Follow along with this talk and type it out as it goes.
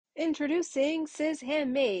Introducing Sizz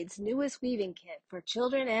Handmade's newest weaving kit for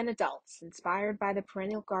children and adults, inspired by the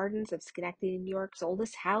perennial gardens of Schenectady, New York's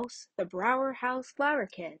oldest house. The Brouwer House Flower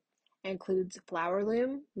Kit includes a flower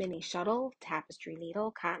loom, mini shuttle, tapestry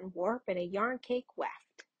needle, cotton warp, and a yarn cake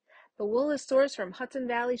weft. The wool is sourced from Hudson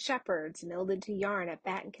Valley Shepards, milled into yarn at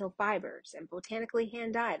Battenkil Fibers, and botanically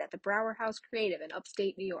hand-dyed at the Brouwer House Creative in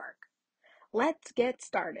Upstate New York. Let's get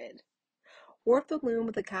started. Warp the loom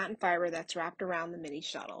with the cotton fiber that's wrapped around the mini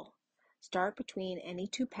shuttle. Start between any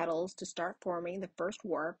two petals to start forming the first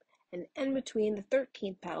warp, and end between the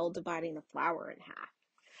 13th petal, dividing the flower in half.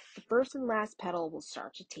 The first and last petal will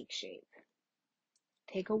start to take shape.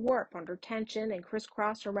 Take a warp under tension and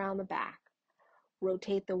crisscross around the back.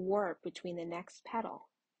 Rotate the warp between the next petal.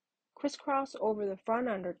 Crisscross over the front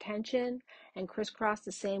under tension and crisscross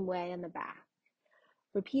the same way in the back.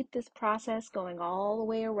 Repeat this process going all the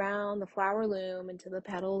way around the flower loom until the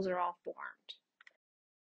petals are all formed.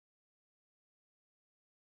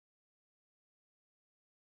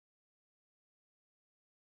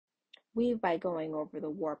 Weave by going over the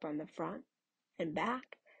warp on the front and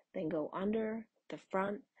back, then go under the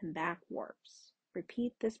front and back warps.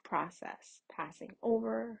 Repeat this process, passing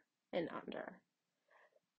over and under.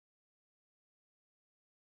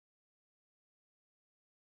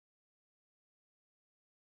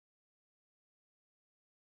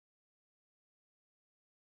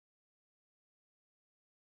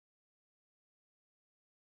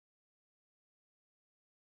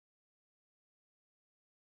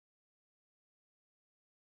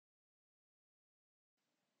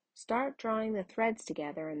 Start drawing the threads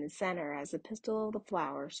together in the center as the pistil of the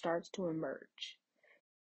flower starts to emerge.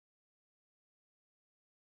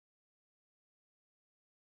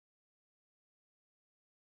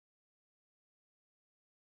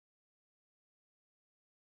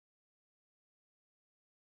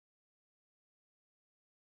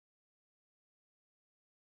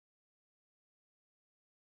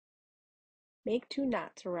 Make 2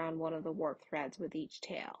 knots around one of the warp threads with each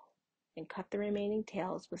tail, and cut the remaining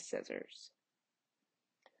tails with scissors.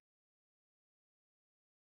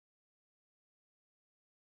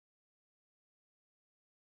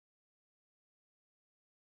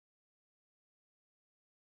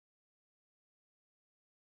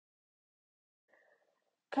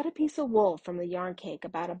 Cut a piece of wool from the yarn cake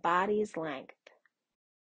about a body's length.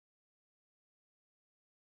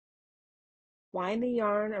 Wind the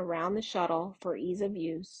yarn around the shuttle for ease of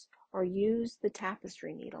use, or use the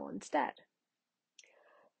tapestry needle instead.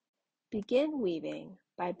 Begin weaving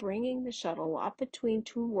by bringing the shuttle up between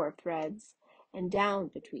 2 warp threads and down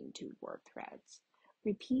between 2 warp threads.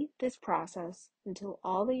 Repeat this process until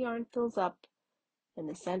all the yarn fills up in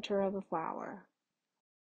the center of the flower.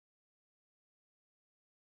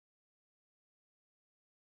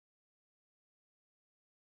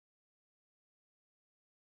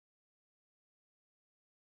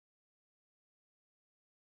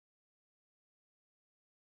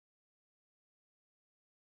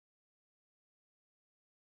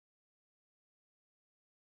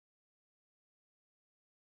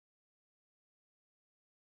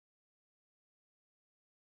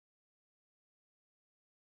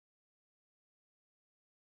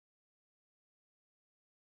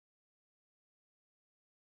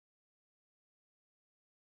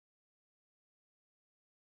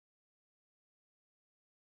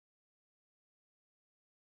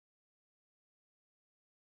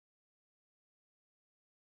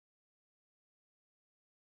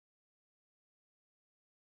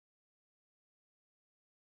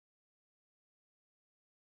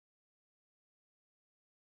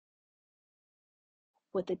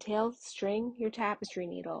 With the tail, string your tapestry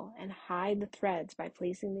needle and hide the threads by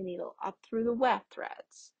placing the needle up through the weft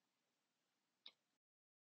threads.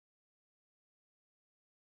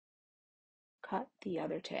 Cut the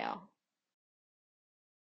other tail.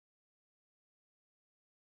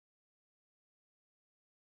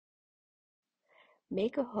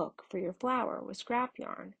 Make a hook for your flower with scrap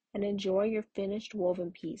yarn and enjoy your finished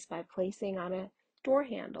woven piece by placing on a door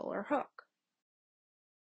handle or hook.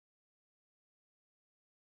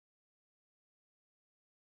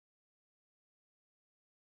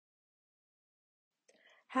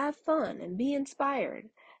 Have fun and be inspired,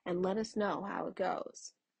 and let us know how it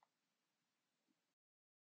goes.